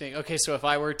 It's interesting. Okay, so if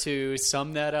I were to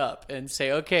sum that up and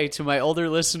say, okay, to my older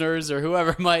listeners or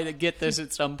whoever might get this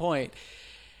at some point,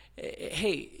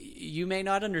 hey, you may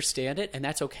not understand it, and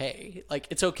that's okay. Like,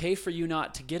 it's okay for you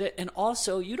not to get it, and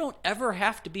also you don't ever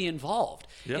have to be involved.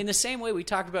 Yep. In the same way we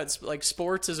talked about like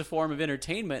sports as a form of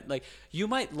entertainment, like you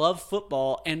might love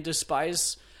football and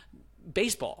despise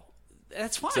baseball.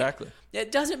 That's fine. Exactly.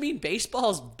 It doesn't mean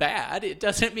baseball's bad. It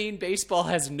doesn't mean baseball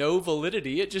has no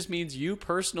validity. It just means you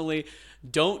personally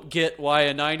don't get why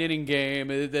a 9-inning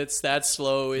game that's that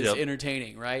slow is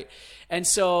entertaining, right? And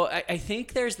so I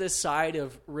think there's this side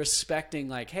of respecting,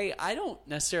 like, hey, I don't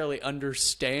necessarily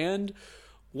understand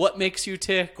what makes you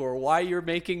tick or why you're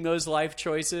making those life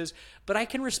choices, but I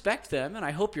can respect them, and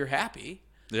I hope you're happy.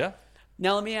 Yeah.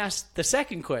 Now let me ask the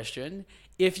second question.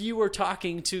 If you were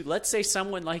talking to, let's say,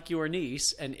 someone like your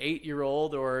niece, an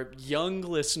 8-year-old, or young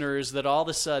listeners that all of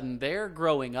a sudden they're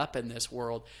growing up in this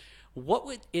world, what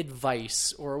would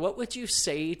advice or what would you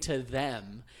say to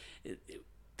them,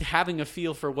 having a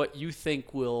feel for what you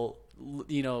think will,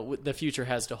 the future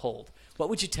has to hold? What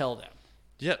would you tell them?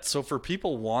 Yeah, so for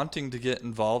people wanting to get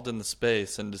involved in the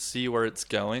space and to see where it's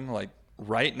going, like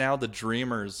right now the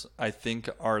dreamers, I think,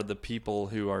 are the people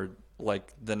who are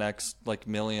like the next like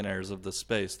millionaires of the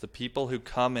space. The people who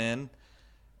come in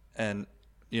and,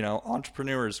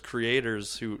 entrepreneurs,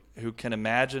 creators who can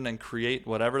imagine and create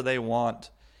whatever they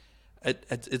want.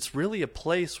 It's really a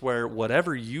place where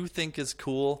whatever you think is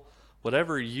cool,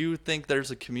 whatever you think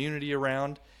there's a community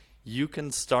around, you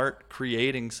can start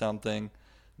creating something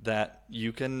that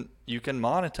you can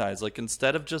monetize. Like,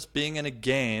 instead of just being in a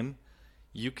game,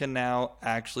 you can now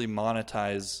actually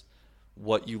monetize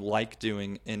what you like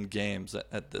doing in games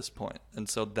at this point. And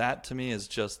so that to me is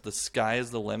just the sky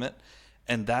is the limit.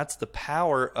 And that's the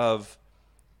power of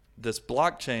this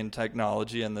blockchain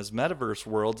technology and this metaverse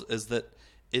world, is that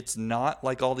it's not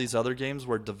like all these other games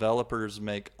where developers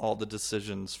make all the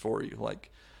decisions for you.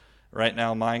 Like right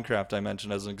now, Minecraft, I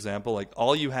mentioned as an example, like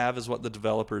all you have is what the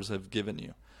developers have given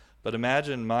you. But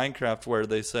imagine Minecraft where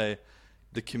they say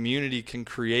the community can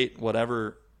create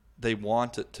whatever they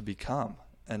want it to become.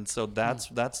 And so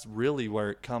that's really where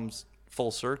it comes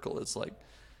full circle. It's like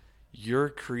you're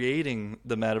creating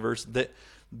the metaverse.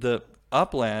 The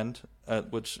Upland,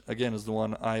 which again is the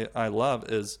one I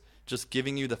love, is just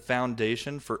giving you the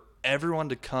foundation for everyone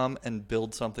to come and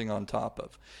build something on top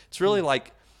of. It's really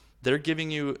like they're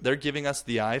giving us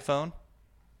the iPhone,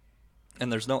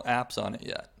 and there's no apps on it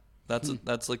yet.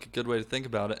 That's like a good way to think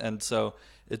about it. And so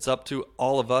it's up to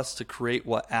all of us to create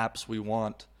what apps we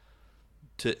want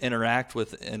to interact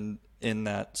with in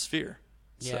that sphere.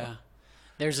 Yeah. So.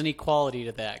 There's an equality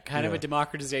to that, kind of a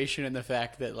democratization in the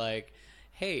fact that, like,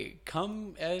 hey,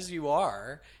 come as you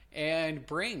are and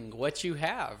bring what you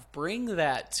have. Bring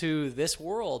that to this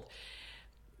world.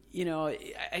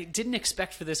 I didn't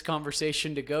expect for this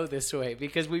conversation to go this way,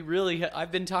 because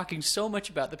I've been talking so much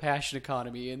about the passion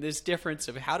economy and this difference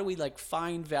of how do we like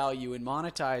find value and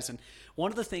monetize. And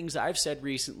one of the things I've said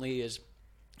recently is,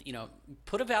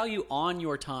 put a value on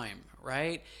your time,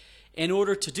 right? In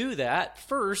order to do that,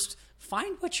 first,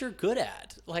 find what you're good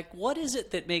at. Like, what is it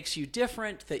that makes you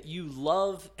different, that you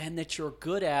love, and that you're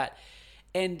good at?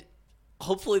 And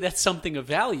hopefully that's something of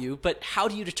value, but how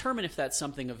do you determine if that's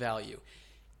something of value?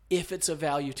 If it's of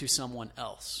value to someone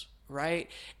else, right?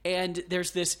 And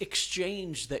there's this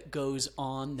exchange that goes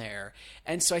on there.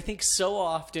 And so I think so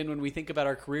often when we think about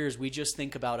our careers, we just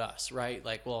think about us, right?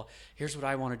 Like, well, here's what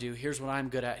I want to do. Here's what I'm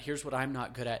good at. Here's what I'm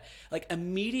not good at. Like,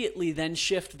 immediately then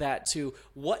shift that to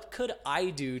what could I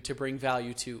do to bring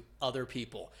value to other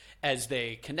people as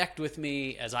they connect with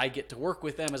me, as I get to work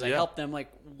with them, as I help them. Like,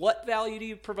 what value do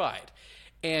you provide?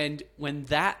 And when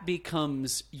that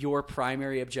becomes your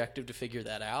primary objective to figure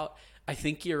that out, I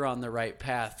think you're on the right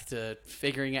path to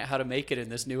figuring out how to make it in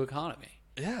this new economy.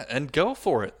 Yeah, and go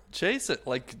for it. Chase it.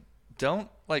 Like, don't,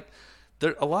 like,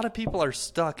 a lot of people are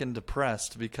stuck and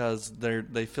depressed because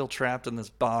they feel trapped in this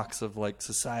box of, like,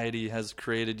 society has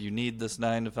created, you need this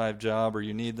 9-to-5 job or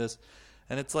you need this.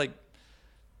 And it's like,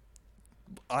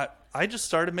 I just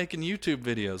started making YouTube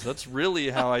videos. That's really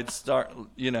how I'd start,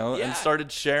 and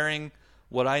started sharing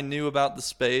what I knew about the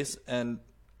space. And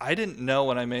I didn't know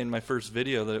when I made my first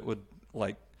video that it would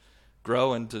like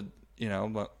grow into,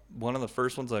 but one of the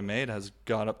first ones I made has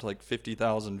got up to like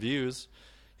 50,000 views,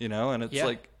 and it's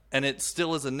like, and it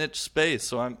still is a niche space.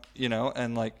 So I'm,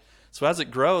 and like, so as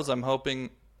it grows, I'm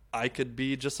hoping I could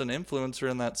be just an influencer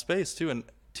in that space too, and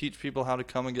teach people how to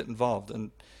come and get involved.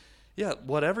 And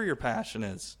whatever your passion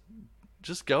is,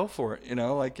 just go for it, and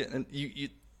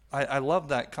I love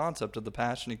that concept of the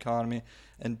passion economy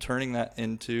and turning that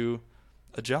into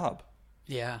a job.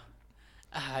 Yeah.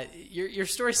 Your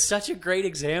story is such a great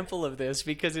example of this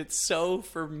because it's so,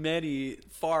 for many,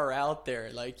 far out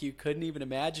there. Like, you couldn't even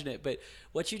imagine it. But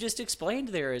what you just explained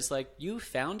there is like you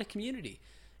found a community,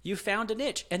 you found a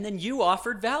niche, and then you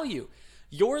offered value.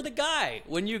 You're the guy.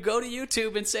 When you go to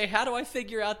YouTube and say, how do I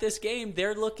figure out this game?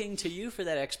 They're looking to you for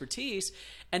that expertise.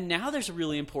 And now there's a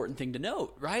really important thing to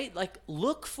note, right? Like,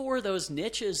 look for those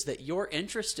niches that you're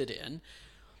interested in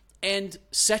and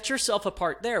set yourself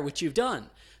apart there, which you've done.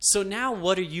 So now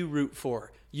what do you root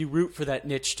for? You root for that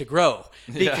niche to grow,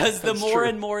 because the more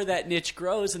and more that niche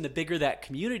grows and the bigger that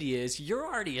community is, you're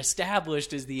already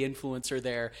established as the influencer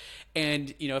there.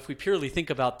 And, you know, if we purely think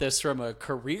about this from a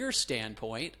career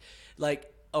standpoint,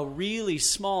 like a really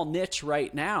small niche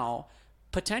right now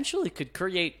potentially could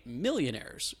create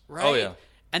millionaires, right? Oh, yeah.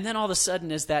 And then all of a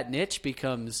sudden, as that niche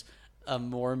becomes a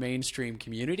more mainstream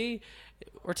community,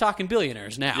 we're talking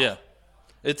billionaires now. Yeah.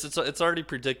 It's already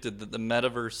predicted that the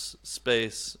metaverse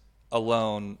space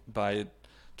alone by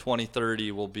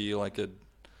 2030 will be like a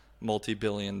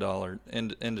multi-billion-dollar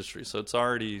industry. So it's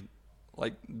already,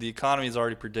 like, the economy is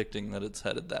already predicting that it's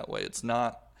headed that way. It's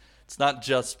not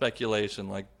just speculation.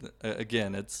 Like,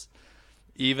 again, it's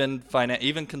even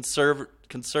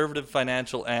conservative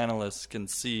financial analysts can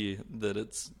see that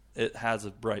it has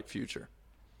a bright future.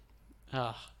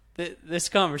 This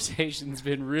conversation's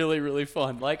been really, really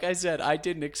fun. Like I said, I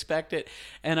didn't expect it,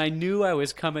 and I knew I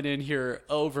was coming in here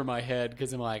over my head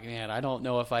because I'm like, man, I don't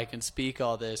know if I can speak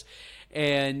all this.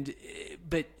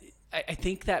 But I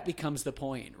think that becomes the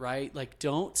point, right? Like,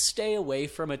 don't stay away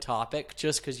from a topic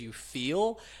just because you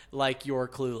feel like you're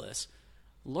clueless.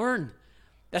 Learn.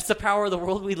 That's the power of the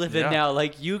world we live in now.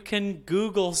 Like, you can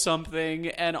Google something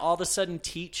and all of a sudden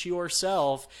teach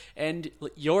yourself, and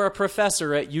you're a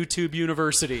professor at YouTube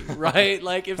University, right?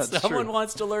 Like, if someone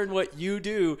wants to learn what you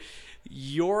do,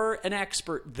 you're an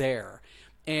expert there.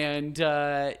 And,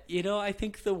 I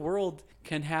think the world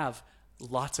can have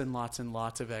lots and lots and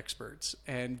lots of experts,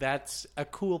 and that's a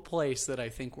cool place that I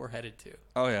think we're headed to.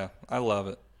 Oh, yeah. I love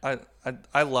it.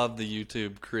 I love the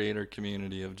YouTube creator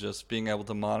community of just being able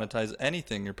to monetize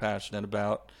anything you're passionate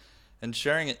about and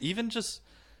sharing it. Even just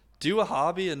do a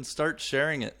hobby and start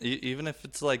sharing it, even if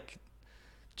it's like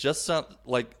just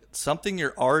something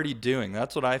you're already doing.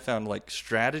 That's what I found, like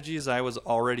strategies I was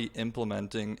already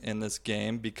implementing in this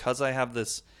game, because I have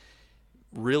this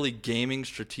really gaming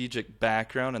strategic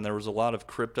background, and there was a lot of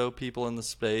crypto people in the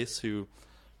space who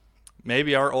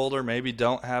maybe are older, maybe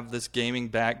don't have this gaming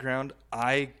background.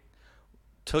 I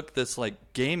took this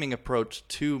like gaming approach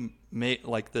to make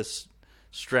like this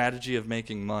strategy of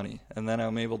making money, and then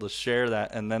I'm able to share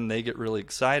that, and then they get really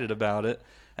excited about it,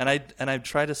 and I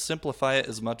try to simplify it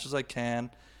as much as I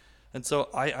can. And so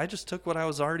I just took what I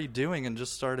was already doing and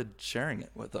just started sharing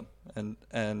it with them,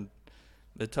 and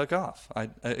it took off. I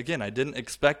didn't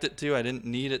expect it to, I didn't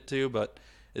need it to, but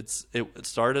it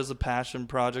started as a passion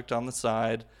project on the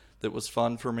side that was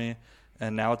fun for me,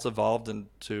 and now it's evolved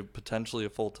into potentially a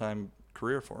full-time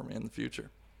career for me in the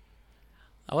future.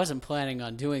 I wasn't planning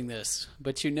on doing this,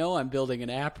 but I'm building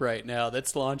an app right now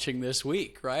that's launching this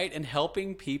week, right? And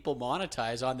helping people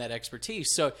monetize on that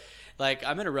expertise. So, like,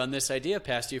 I'm going to run this idea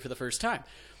past you for the first time.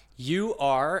 You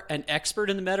are an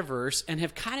expert in the metaverse and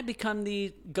have kind of become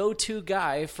the go-to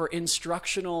guy for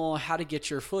instructional how to get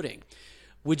your footing.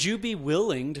 Would you be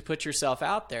willing to put yourself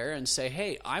out there and say,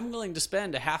 hey, I'm willing to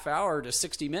spend a half hour to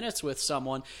 60 minutes with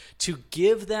someone to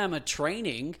give them a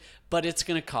training, but it's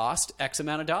going to cost X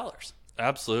amount of dollars?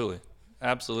 Absolutely.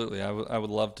 Absolutely. I would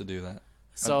love to do that.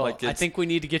 So I think we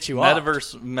need to get you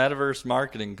metaverse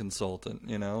marketing consultant,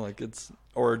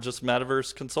 or just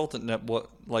metaverse consultant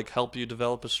that help you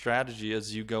develop a strategy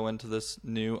as you go into this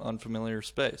new unfamiliar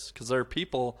space. Because there are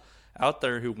people out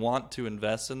there who want to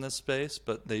invest in this space,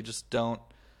 but they just don't.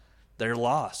 They're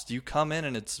lost. You come in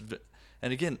and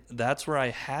again, that's where I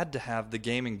had to have the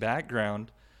gaming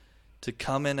background to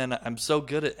come in, and I'm so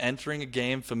good at entering a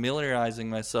game, familiarizing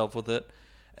myself with it,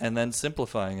 and then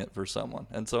simplifying it for someone.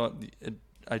 And so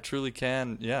I truly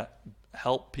can,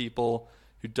 help people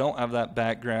who don't have that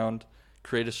background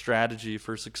create a strategy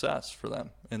for success for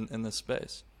them in this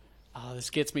space. Oh,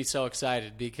 this gets me so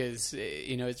excited because,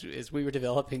 as we were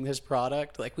developing this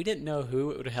product, we didn't know who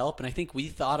it would help. And I think we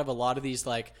thought of a lot of these,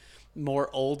 more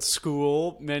old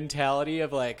school mentality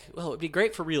of well, it would be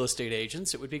great for real estate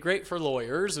agents. It would be great for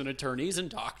lawyers and attorneys and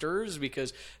doctors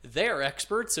because they're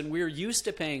experts and we're used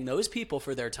to paying those people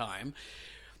for their time.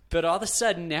 But all of a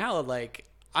sudden now,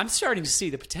 I'm starting to see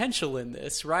the potential in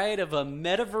this, right? Of a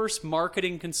metaverse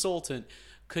marketing consultant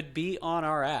could be on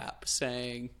our app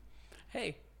saying,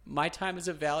 hey, my time is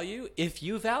of value if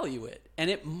you value it. And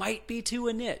it might be to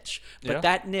a niche, but Yeah.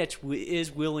 that niche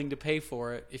is willing to pay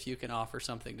for it if you can offer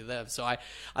something to them. So I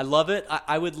love it.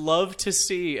 I would love to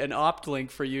see an opt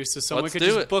link for you so someone Let's could do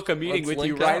just it. book a meeting Let's with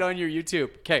you link right up. on your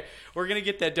YouTube. Okay, we're going to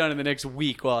get that done in the next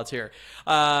week while it's here.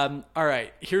 All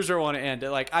right, here's where I want to end.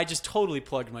 Like, I just totally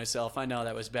plugged myself. I know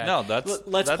that was bad. No,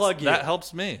 Let's plug you. That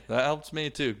helps me. That helps me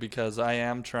too, because I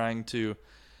am trying to.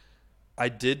 I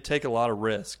did take a lot of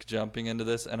risk jumping into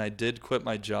this, and I did quit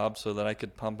my job so that I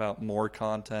could pump out more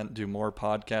content, do more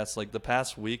podcasts. Like the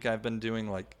past week, I've been doing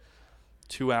like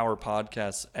 2-hour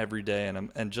podcasts every day,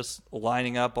 and just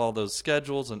lining up all those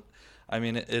schedules. And I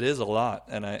mean, it is a lot,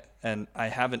 and I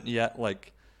haven't yet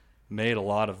like made a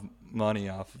lot of money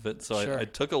off of it. So Sure. I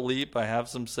took a leap. I have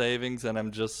some savings, and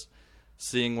I'm just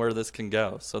seeing where this can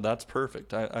go. So that's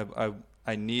perfect.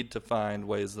 I need to find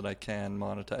ways that I can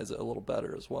monetize it a little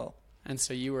better as well. And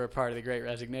so you were a part of the Great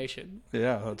Resignation.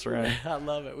 Yeah, that's right. I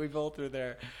love it. We both were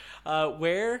there.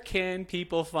 Where can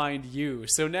people find you?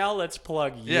 So now let's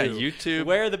plug you. Yeah, YouTube.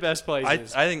 Where are the best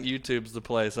places? I think YouTube's the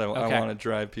place I Okay. want to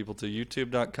drive people to.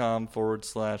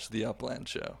 YouTube.com/The Upland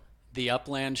Show. The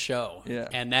Upland Show. Yeah.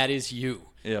 And that is you.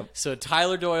 Yep. So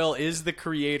Tyler Doyle is the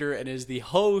creator and is the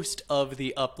host of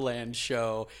The Upland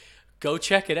Show. Go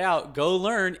check it out. Go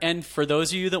learn. And for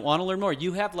those of you that want to learn more,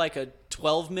 you have like a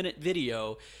 12-minute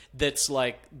video that's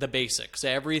like the basics,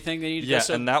 everything they need to Yeah, know.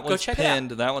 So and that go one's check it out.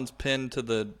 pinned. That one's pinned to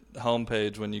the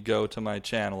homepage when you go to my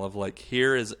channel of like,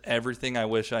 here is everything I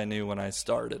wish I knew when I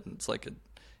started. And it's like a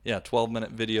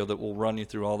 12-minute video that will run you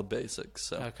through all the basics.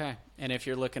 So Okay. And if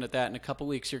you're looking at that in a couple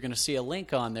weeks, you're going to see a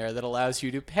link on there that allows you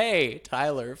to pay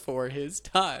Tyler for his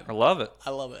time. I love it.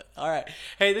 I love it. All right.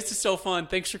 Hey, this is so fun.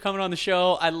 Thanks for coming on the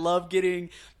show. I love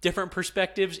getting different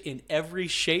perspectives in every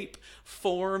shape,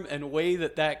 form, and way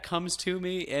that comes to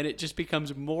me, and it just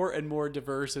becomes more and more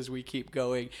diverse as we keep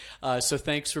going. So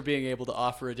thanks for being able to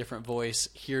offer a different voice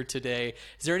here today.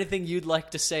 Is there anything you'd like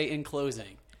to say in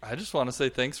closing? I just want to say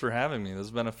thanks for having me. This has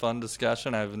been a fun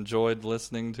discussion. I've enjoyed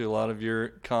listening to a lot of your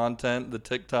content, the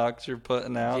TikToks you're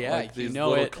putting out. Yeah, like you these know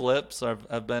little it. clips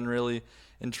have been really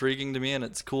intriguing to me, and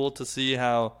it's cool to see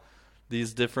how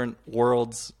these different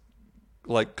worlds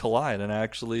like collide, and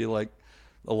actually like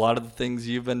a lot of the things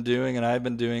you've been doing and I've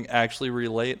been doing actually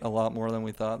relate a lot more than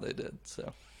we thought they did.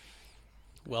 So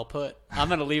Well put. I'm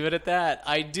going to leave it at that.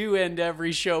 I do end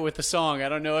every show with a song. I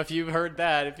don't know if you've heard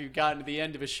that. If you've gotten to the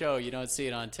end of a show, you don't see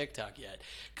it on TikTok yet.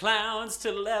 Clowns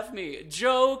to the left me,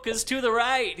 jokers to the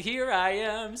right. Here I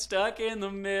am, stuck in the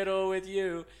middle with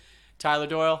you. Tyler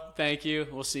Doyle, thank you.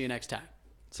 We'll see you next time.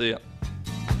 see ya.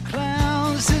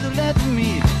 Clowns to the left of me,